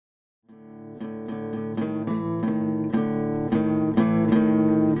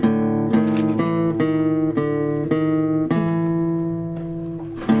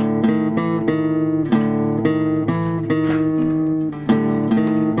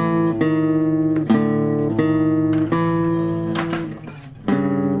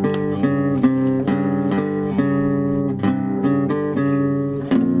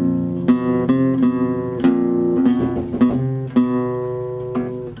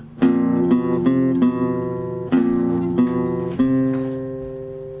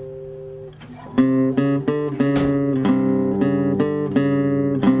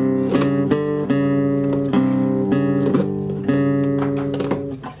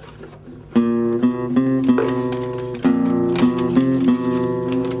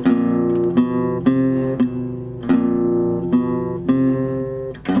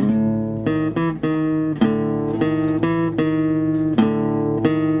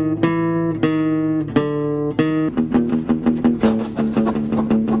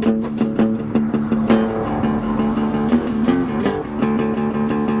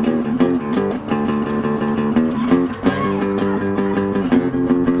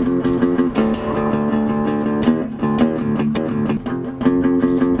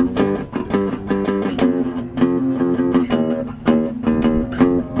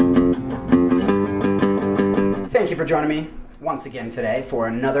today for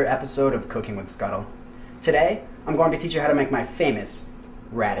another episode of Cooking with Scuttle. Today, I'm going to teach you how to make my famous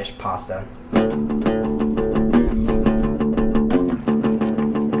radish pasta.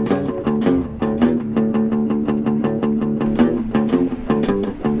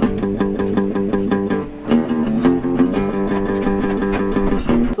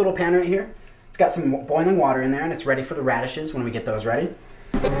 This little pan right here, it's got some boiling water in there and it's ready for the radishes when we get those ready.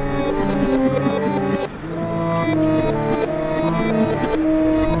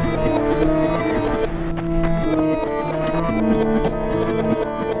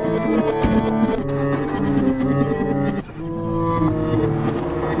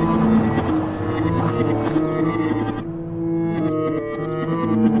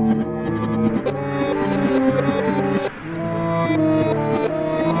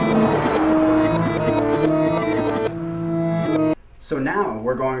 So now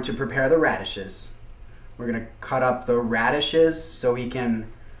we're going to prepare the radishes. We're going to cut up the radishes so we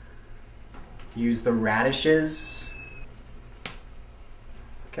can use the radishes.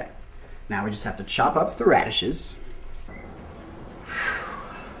 Okay, now we just have to chop up the radishes.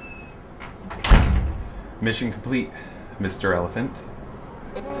 Mission complete, Mr. Elephant.